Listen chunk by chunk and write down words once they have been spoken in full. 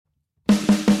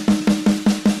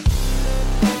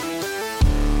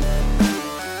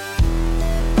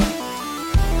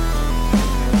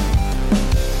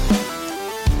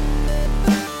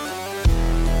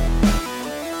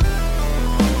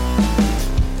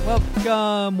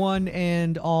Welcome, one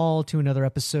and all, to another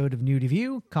episode of New to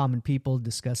View, common people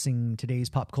discussing today's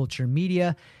pop culture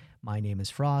media. My name is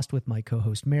Frost with my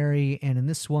co-host Mary, and in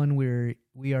this one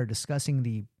we are discussing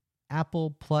the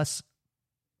Apple Plus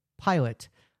pilot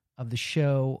of the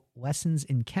show Lessons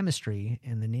in Chemistry,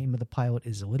 and the name of the pilot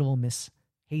is Little Miss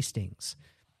Hastings.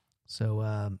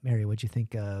 So, Mary, what'd you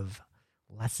think of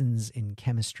Lessons in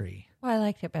Chemistry? Well, I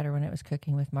liked it better when it was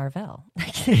Cooking with Marvell.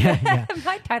 Yeah.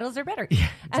 My titles are better. Yeah,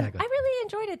 exactly. I really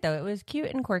enjoyed it, though. It was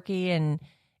cute and quirky, and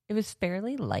it was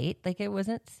fairly light. Like, it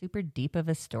wasn't super deep of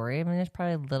a story. I mean, there's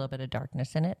probably a little bit of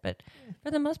darkness in it, but for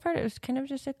the most part, it was kind of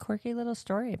just a quirky little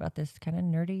story about this kind of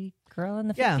nerdy girl in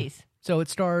the 50s. So it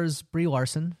stars Brie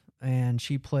Larson, and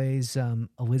she plays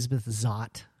Elizabeth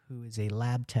Zott, who is a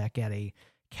lab tech at a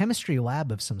chemistry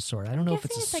lab of some sort. I don't know if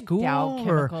it's a school like Dow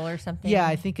Chemical or something. Yeah,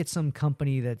 I think it's some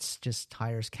company that's just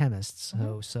hires chemists.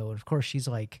 So of course she's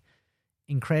like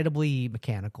incredibly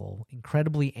mechanical,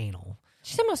 incredibly anal.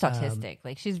 She's almost autistic.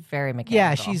 Like, she's very mechanical.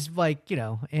 Yeah, she's like,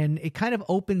 and it kind of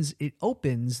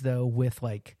opens though with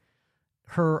like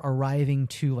her arriving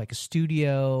to like a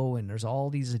studio, and there's all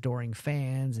these adoring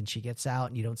fans, and she gets out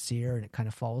and you don't see her, and it kind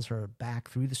of follows her back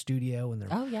through the studio, and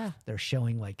they're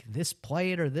showing like this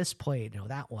plate or this plate,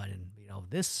 that one, and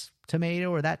this tomato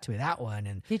or that tomato, that one,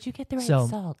 and did you get the right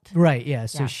salt? Right, yeah.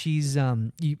 So she's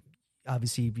you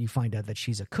find out that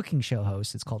she's a cooking show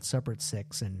host. It's called Supper at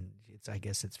 6, and I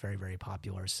guess it's very, very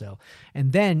popular. So,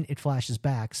 and then it flashes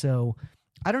back. So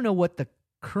I don't know what the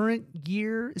current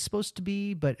year is supposed to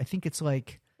be, but I think it's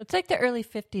like the early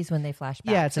 50s when they flash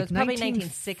back. Yeah, it's so like it's probably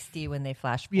 1960 when they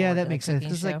flash forward. Yeah, that makes sense.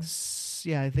 It's like,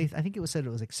 I think it was said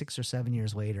it was like 6 or 7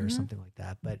 years later or something like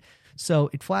that. But so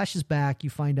it flashes back.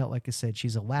 You find out, like I said,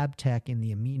 she's a lab tech in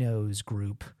the aminos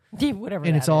group. Whatever.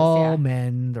 And it's all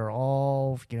men. They're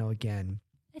all, again,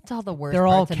 it's all the worst. They're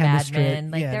all parts of Mad Men.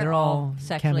 Like, yeah, they're all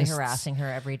sexually harassing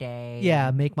her every day.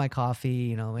 Yeah, make my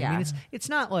coffee. I mean, it's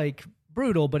not like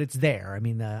brutal, but it's there. I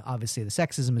mean, obviously the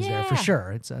sexism is there for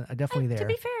sure. It's definitely there. To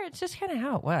be fair, it's just kind of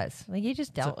how it was. Like, you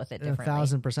just dealt with it differently.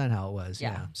 1,000% how it was.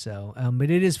 Yeah. So,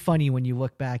 but it is funny when you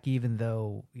look back, even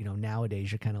though nowadays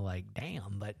you're kind of like,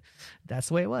 damn, but that's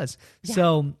the way it was. Yeah.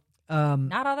 So.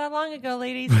 Not all that long ago,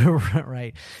 ladies.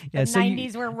 Right. Yeah. The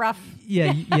 90s were rough.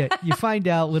 Yeah. You find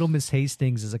out Little Miss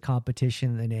Hastings is a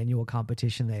competition, an annual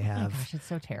competition they have. Oh my gosh, it's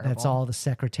so terrible. That's all the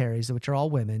secretaries, which are all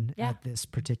women at this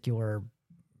particular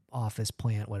office,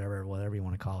 plant, whatever you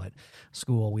want to call it,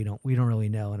 school. We don't really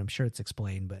know, and I'm sure it's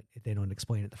explained, but they don't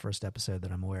explain it the first episode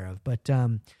that I'm aware of. But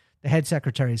the head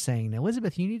secretary is saying,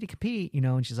 Elizabeth, you need to compete,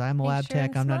 and she's, I'm a lab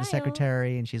tech, I'm not a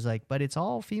secretary, and she's like, but it's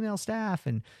all female staff,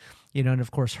 and and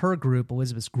of course her group,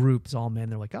 Elizabeth's group, is all men.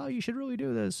 They're like, oh, you should really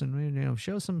do this, and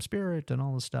show some spirit and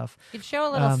all this stuff. You'd show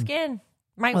a little skin,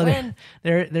 might win.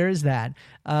 There is that.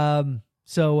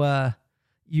 So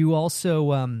you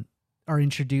also are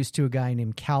introduced to a guy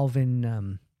named Calvin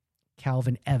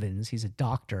Evans. He's a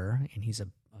doctor, and he's a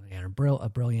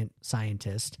brilliant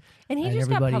scientist. And he just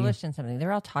got published in something.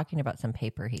 They're all talking about some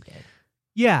paper he did.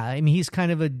 Yeah, I mean, he's kind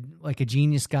of a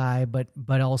genius guy, but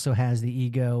also has the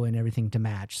ego and everything to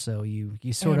match. So you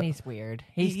sort of, he's weird.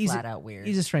 He's flat out weird.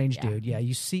 He's a strange dude. Yeah,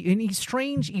 you see, and he's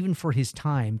strange even for his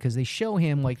time, because they show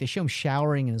him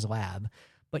showering in his lab.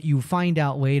 But you find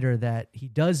out later that he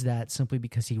does that simply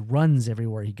because he runs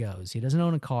everywhere he goes. He doesn't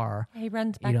own a car. He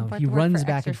runs back and forth. He runs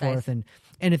back exercise. and forth,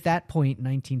 and at that point,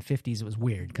 1950s, it was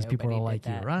weird because people were like,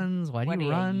 "He runs. Why do you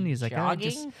run?" He's like,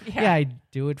 jogging? I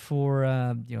do it for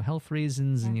health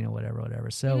reasons and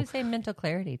whatever." So he would say mental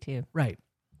clarity too. Right.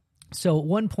 So at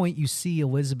one point you see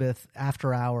Elizabeth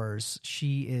after hours.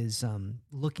 She is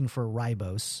looking for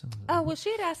ribose. Oh, well,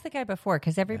 she had asked the guy before,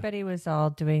 because everybody was all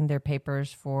doing their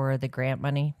papers for the grant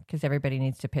money, because everybody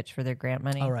needs to pitch for their grant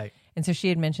money. All right. And so she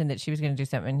had mentioned that she was going to do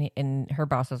something, and her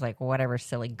boss was like, whatever,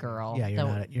 silly girl. Yeah,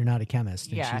 you're not a chemist.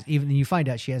 And yeah. Even you find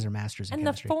out she has her master's in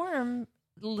chemistry. And the form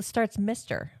starts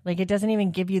Mr. Like, it doesn't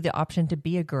even give you the option to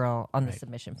be a girl on the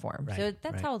submission form. Right. So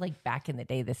that's how, like, back in the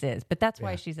day this is. But that's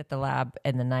why she's at the lab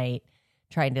in the night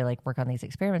trying to, like, work on these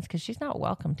experiments, because she's not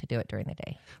welcome to do it during the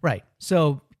day. Right.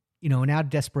 So, and out of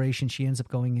desperation, she ends up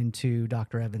going into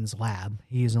Dr. Evans' lab.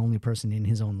 He is the only person in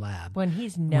his own lab. When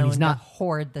he's known to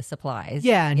hoard the supplies.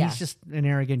 Yeah, and he's just an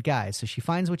arrogant guy. So she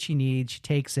finds what she needs, she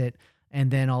takes it, and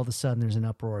then all of a sudden there's an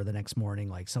uproar the next morning,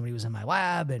 like, somebody was in my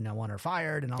lab and I want her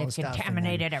fired and all this stuff. They've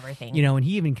contaminated everything. And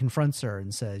he even confronts her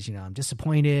and says, I'm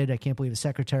disappointed. I can't believe the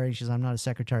secretary. She says, I'm not a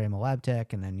secretary, I'm a lab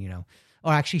tech. And then,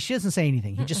 or actually she doesn't say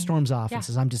anything. He just storms off and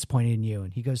says, I'm disappointed in you.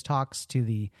 And he goes, talks to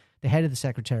the head of the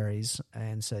secretaries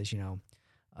and says,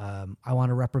 I want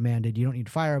her reprimanded. You don't need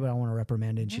to fire her, but I want her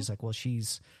reprimanded. Mm-hmm. She's like, well,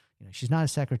 she's she's not a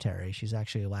secretary. She's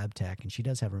actually a lab tech, and she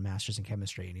does have her master's in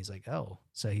chemistry. And he's like, oh,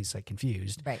 so he's like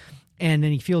confused. Right. And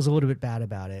then he feels a little bit bad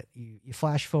about it. You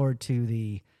flash forward to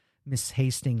the Miss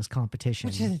Hastings competition,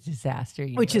 Which is a disaster.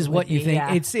 Which is what you think.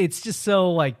 Yeah. It's just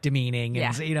so like demeaning,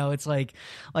 and it's like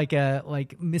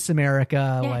Miss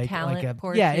America,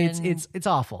 it's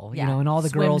awful, and all the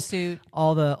girls,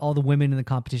 all the women in the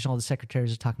competition, all the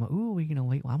secretaries are talking about, ooh,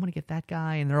 wait, well, I'm gonna get that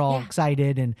guy, and they're all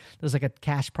excited, and there's like a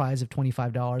cash prize of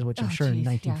 $25, which I'm sure in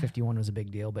 1951 was a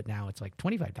big deal, but now it's like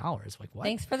 $25. Like what?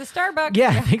 Thanks for the Starbucks.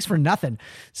 Yeah, thanks for nothing.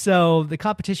 So the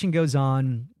competition goes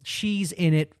on. She's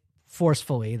in it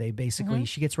forcefully. They basically,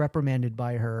 she gets reprimanded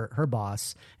by her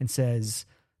boss and says,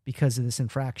 because of this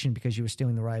infraction, because you were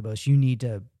stealing the ribose, you need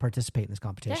to participate in this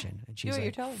competition. And she's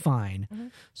like,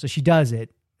 fine. So she does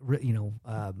it,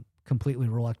 completely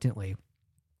reluctantly.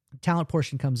 Talent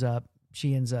portion comes up.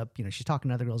 She ends up, she's talking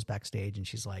to other girls backstage, and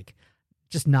she's like,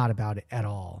 just not about it at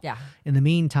all. Yeah. In the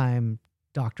meantime,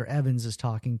 Dr. Evans is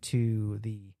talking to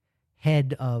the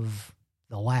head of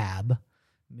the lab,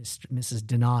 Mrs.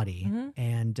 Donati,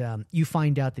 and you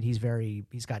find out that he's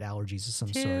got allergies of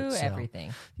some sort. So,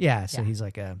 everything. Yeah, so he's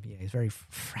like he's very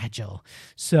fragile.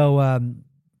 So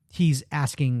he's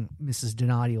asking Mrs.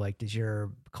 Donati, like, does your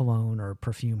cologne or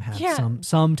perfume have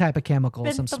some type of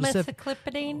chemical, some specific,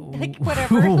 like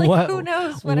whatever, like who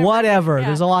knows, whatever. Yeah.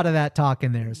 There's a lot of that talk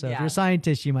in there. So if you're a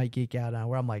scientist, you might geek out on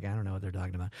where I'm like, I don't know what they're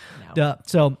talking about. No.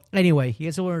 So anyway, he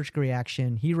has an allergic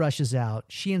reaction. He rushes out.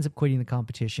 She ends up quitting the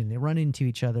competition. They run into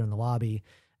each other in the lobby,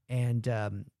 and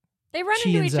they run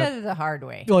into each other the hard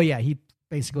way. Oh yeah, he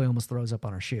basically almost throws up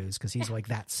on her shoes because he's like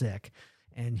that sick.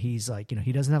 And he's like,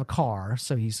 he doesn't have a car,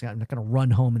 so he's not going to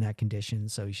run home in that condition.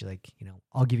 So he's like,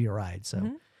 I'll give you a ride. So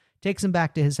takes him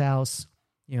back to his house.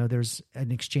 There's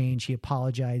an exchange. He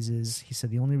apologizes. He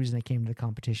said, the only reason I came to the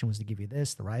competition was to give you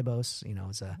this, the ribose, and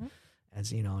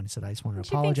he said, I just wanted to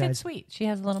apologize. She thinks it's sweet. She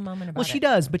has a little moment about it. Well, she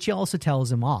does, but she also tells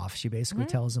him off. She basically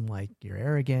tells him, like, you're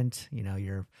arrogant,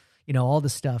 you're, all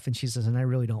this stuff. And she says, and I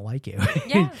really don't like you.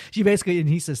 Yeah. She basically, and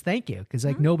he says, thank you. Cause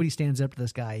like nobody stands up to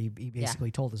this guy. He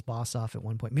basically told his boss off at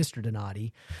one point. Mr.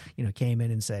 Donati, came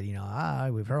in and said,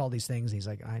 we've heard all these things. And he's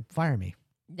like, fire me.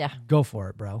 Yeah. Go for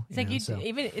it, bro. It's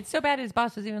even it's so bad his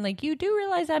boss was even like, you do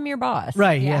realize I'm your boss.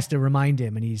 Right. Yeah. He has to remind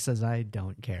him, and he says, I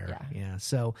don't care. Yeah.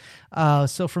 So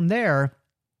from there,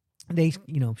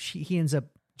 he ends up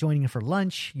joining her for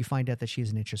lunch. You find out that she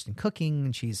has an interest in cooking,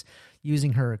 and she's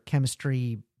using her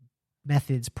chemistry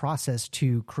methods, process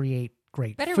to create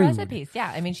great better food. recipes.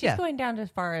 Yeah. I mean, she's going down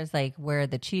as far as like where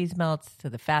the cheese melts to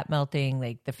the fat melting,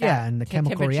 like the fat and the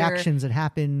chemical reactions that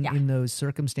happen in those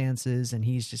circumstances. And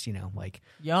he's just,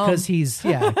 because he's a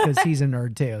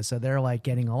nerd too. So they're like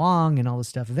getting along and all this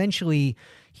stuff. Eventually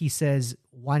he says,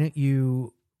 why don't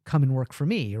you come and work for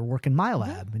me or work in my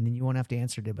lab? And then you won't have to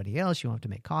answer to anybody else. You won't have to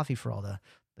make coffee for all the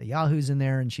yahoos in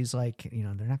there. And she's like,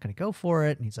 they're not going to go for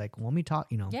it. And he's like, well, let me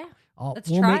talk,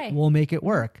 let's try. We'll make it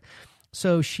work.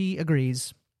 So she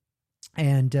agrees,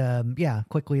 and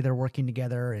quickly they're working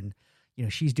together, and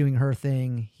she's doing her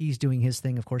thing, he's doing his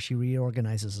thing. Of course, she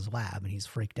reorganizes his lab, and he's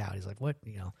freaked out. He's like, "What?"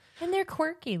 And they're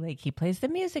quirky. Like he plays the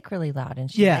music really loud,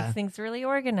 and she likes things really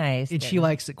organized, and she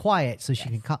likes it quiet, so she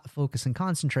can focus and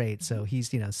concentrate. So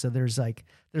he's so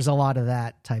there's a lot of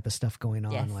that type of stuff going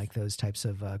on, like those types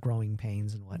of growing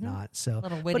pains and whatnot. So a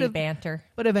little witty banter.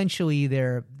 But eventually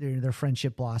their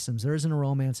friendship blossoms. There isn't a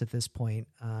romance at this point,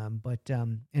 and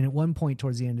at one point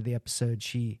towards the end of the episode,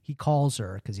 he calls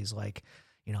her because he's like,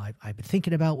 I've been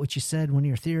thinking about what you said, one of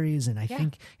your theories, and I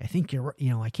think you're,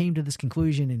 I came to this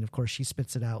conclusion. And of course she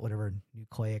spits it out, whatever,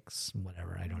 nucleics,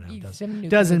 whatever. I don't know.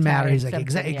 Doesn't matter. He's like,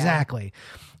 exactly.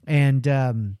 And,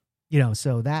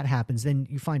 so that happens. Then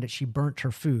you find that she burnt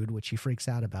her food, which she freaks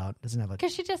out about.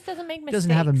 Because she just doesn't make mistakes.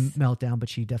 Doesn't have a meltdown, but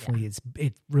she definitely,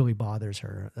 it really bothers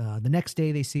her. The next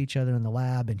day they see each other in the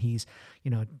lab, and he's,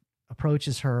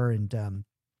 approaches her and,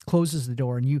 closes the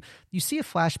door, and you see a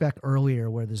flashback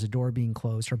earlier where there's a door being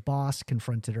closed. Her boss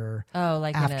confronted her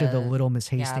after the Little Miss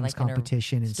Hastings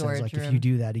competition and says, like, if you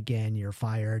do that again, you're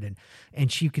fired.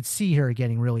 And she could see her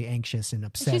getting really anxious and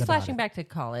upset. She's flashing back to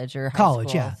college or high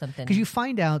school, something. Because you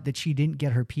find out that she didn't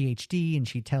get her PhD, and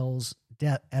she tells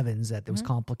Evans that it was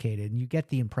complicated, and you get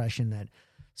the impression that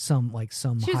some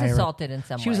she was assaulted in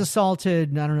some way. She was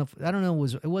assaulted. I don't know.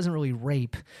 It wasn't really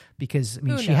rape, because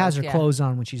she has her clothes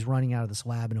on when she's running out of this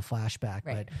lab in a flashback,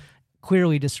 but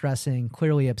clearly distressing,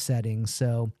 clearly upsetting.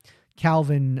 So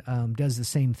Calvin does the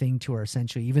same thing to her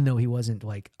essentially, even though he wasn't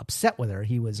like upset with her.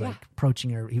 He was like approaching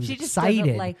her. He was She just excited.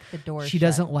 doesn't like the door She shut.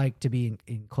 doesn't like to be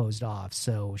in closed off.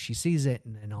 So she sees it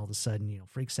and all of a sudden,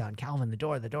 freaks out. And Calvin, the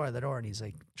door. And he's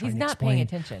like trying He's to not explain. paying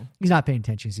attention. He's not paying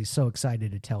attention. He's so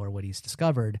excited to tell her what he's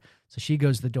discovered. So she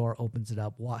goes to the door, opens it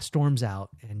up, storms out,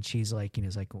 and she's like,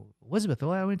 Elizabeth, I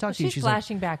want to talk to you. She's like,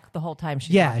 flashing back the whole time. She's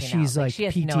yeah, walking she's out. like she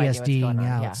has no idea what's going PTSDing on.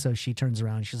 out. Yeah. So she turns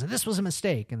around and she's like, this was a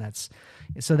mistake. And that's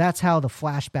how the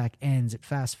flashback ends. It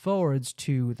fast forwards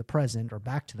to the present or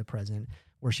back to the present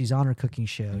where she's on her cooking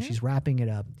show. Mm-hmm. She's wrapping it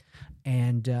up.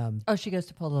 And She goes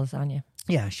to pull the lasagna.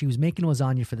 yeah, she was making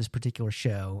lasagna for this particular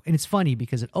show. And it's funny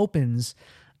because it opens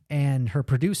and her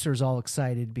producer's all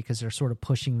excited because they're sort of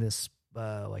pushing this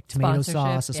like tomato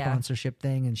sauce, a sponsorship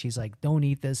thing. And she's like, don't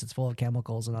eat this. It's full of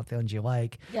chemicals and not the ones you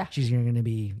like. Yeah. You're going to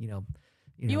be,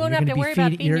 You won't have to worry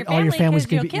about feeding your all your family family's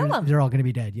 'cause you'll kill them. They're all going to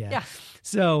be dead. Yeah. Yeah.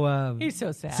 So He's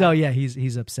so sad. So yeah,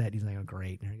 he's upset. He's like, oh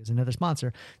great, there goes another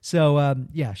sponsor. So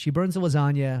yeah, she burns the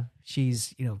lasagna.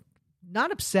 She's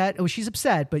not upset. Oh, she's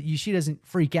upset, but she doesn't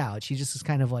freak out. She just is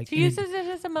kind of like She uses it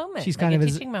as a moment. She's like kind a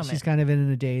of teaching moment. she's kind of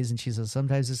in a daze, and she says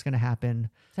sometimes it's going to happen.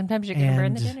 Sometimes you're going to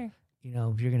burn the And, dinner.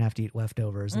 You're gonna have to eat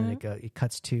leftovers, and then it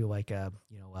cuts to like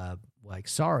like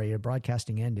sorry, your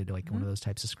broadcasting ended, like one of those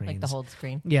types of screens, Like the hold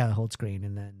screen. Yeah, the hold screen,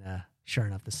 and then sure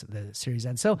enough, the series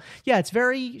ends. So yeah,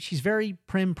 she's very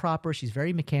prim proper. She's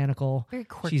very mechanical. Very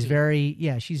quirky.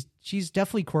 She's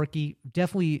definitely quirky.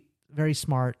 Definitely very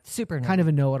smart. Super nerdy. Kind of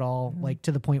a know-it-all, like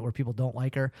to the point where people don't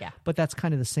like her. Yeah. But that's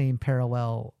kind of the same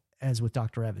parallel as with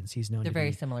Dr. Evans. He's known They're to very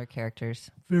be similar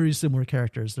characters. very similar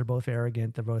characters. They're both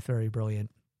arrogant. They're both very brilliant.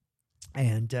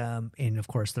 And of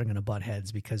course they're going to butt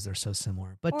heads because they're so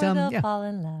similar. But Or they'll yeah. fall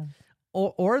in love.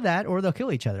 Or they'll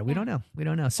kill each other. We don't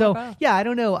know. So both. yeah, I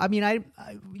don't know. I mean,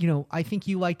 I think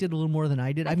you liked it a little more than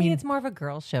I did. I think it's more of a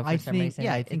girl show for some reason.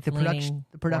 I think It's the leaning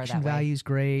production more that way. value is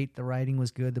great. The writing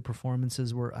was good. The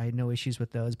performances I had no issues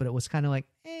with those, but it was kind of like,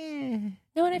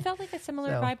 No, and it felt like a similar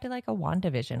So- vibe to like a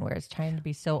WandaVision where it's trying to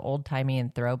be so old timey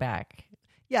and throwback.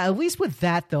 Yeah, at least with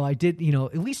that though, I did,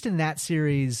 at least in that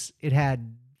series, it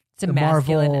had Some the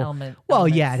masculine Marvel element. Well,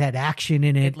 elements. yeah, it had action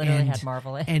in it. It literally and, had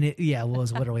Marvel in it. And it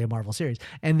was literally a Marvel series.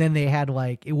 And then they had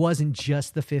it wasn't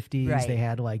just the 50s. Right. They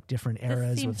had different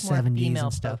eras This with seems more 70s female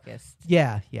and stuff. focused.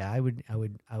 Yeah, I would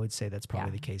say that's probably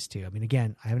Yeah. the case too. I mean,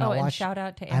 again, I have not and watched. shout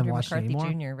out to I haven't Andrew watched it McCarthy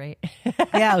anymore. Jr., right?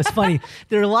 Yeah, it was funny.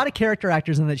 There are a lot of character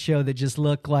actors in that show that just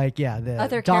look like the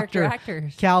Other Dr. character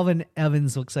actors. Calvin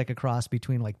Evans looks like a cross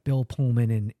between like Bill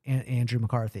Pullman and Andrew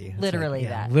McCarthy. It's Literally like,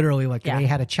 that. Literally like Yeah. they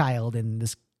had a child and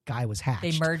this guy was hatched.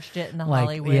 They merged it in the Like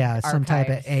Hollywood some type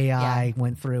of archives. AI Yeah.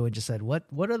 went through and just said what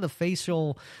are the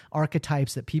facial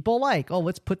archetypes that people like? Oh,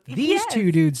 let's put these Yes.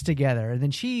 two dudes together. And then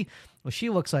she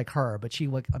looks like her, but she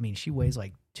weighs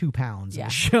like 2 pounds in Yeah.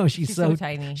 the show. She's so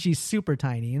tiny. She's super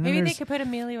tiny. And then Maybe they there's could put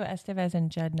Emilio Estevez and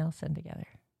Judd Nelson together.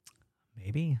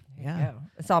 maybe There you yeah. go.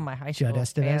 It's all my high school Judd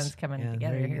Estevez. fans coming Yeah,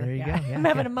 together there you- here. there you Yeah. go. Yeah, I'm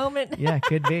having yeah. a moment. Yeah,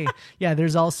 could be. Yeah,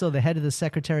 there's also the head of the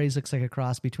secretaries looks like a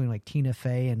cross between like Tina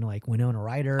Fey and like Winona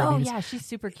Ryder. I Oh mean, it's- yeah, she's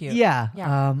super cute. yeah.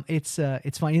 Yeah. It's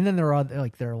funny. And then there are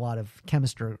there are a lot of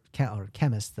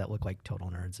chemists that look like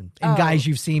total nerds and Oh. guys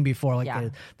you've seen before. Like Yeah.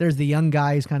 there's the young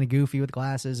guy who's kind of goofy with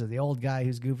glasses, or the old guy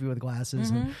who's goofy with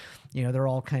glasses, and they're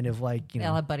all kind of like They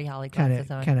all have Buddy Holly kind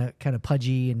glasses on. of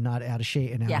pudgy and not out of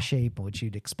shape Yeah. of shape, which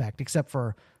you'd expect, except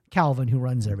for Calvin, who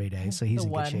runs every day, so he's The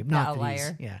in one, good shape. the Not that he's,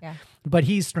 outlier. yeah. Yeah. But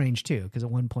he's strange too, because at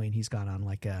one point he's got on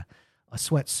like a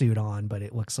sweatsuit on, but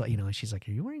it looks like and she's like,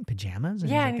 "Are you wearing pajamas?"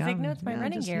 Yeah, and he's like, "No, it's my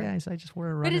running gear." Yeah, I just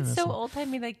wear a But running. it's so old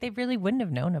timey, like they really wouldn't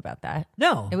have known about that.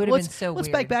 No, It would have been so Let's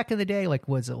weird. back in the day, like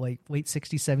was it like late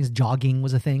 60s, 70s? Jogging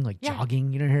was a thing. Like Yeah.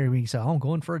 jogging, you don't hear me say, "Oh, I'm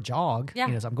going for a jog."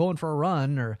 Yeah. So I'm going for a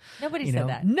run, or Nobody you said know,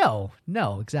 that.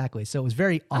 No, exactly. So it was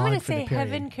very odd. I'm going to for the say period.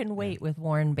 Heaven Can Wait with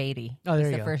Warren Beatty. Oh, there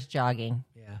He's you the go. first jogging.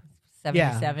 Yeah.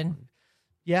 77.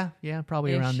 Yeah,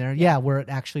 probably Ish, around there. yeah. Yeah, where it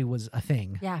actually was a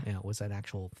thing. Yeah. It was an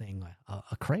actual thing,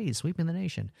 a craze sweeping the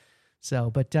nation. So,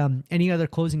 but any other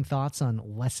closing thoughts on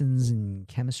lessons in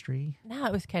chemistry? No,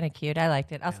 it was kind of cute. I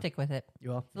liked it. I'll stick with it. You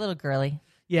will? It's a little girly.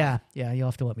 Yeah. You'll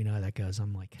have to let me know how that goes.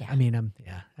 I'm like, Yeah. I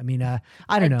don't know.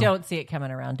 I don't see it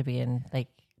coming around to being like,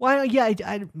 Well, yeah,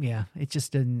 it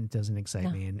just doesn't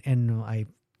excite me, and I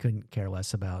couldn't care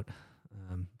less about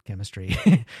chemistry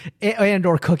and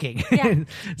or cooking. Yeah.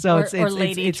 So Or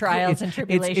lady trials and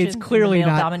tribulations It's in clearly the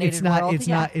not. male-dominated It's not. world. It's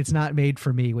Yeah. not. It's not made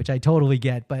for me, which I totally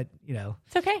get. But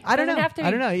it's okay. I don't Doesn't know. have to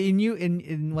I be. don't know. And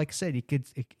in like I said,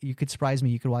 you could surprise me.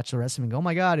 You could watch the rest of it and go, "Oh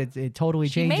my god, it totally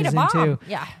She changes made a bomb. into."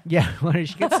 Yeah. Well,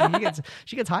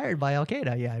 she gets hired by Al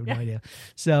Qaeda. Yeah, I have no idea.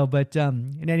 So, but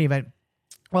in any event.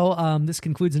 Well, this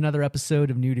concludes another episode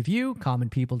of New to View, common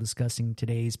people discussing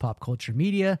today's pop culture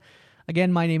media.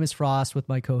 Again, my name is Frost with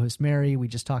my co-host Mary. We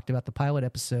just talked about the pilot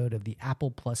episode of the Apple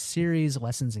Plus series,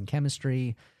 Lessons in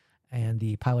Chemistry, and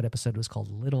the pilot episode was called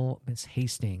Little Miss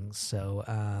Hastings. So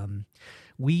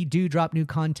we do drop new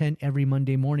content every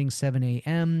Monday morning, 7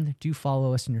 a.m. Do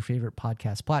follow us on your favorite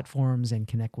podcast platforms and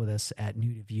connect with us at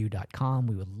newtoview.com.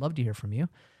 We would love to hear from you.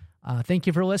 Thank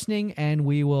you for listening, and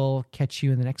we will catch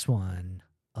you in the next one.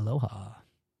 Aloha.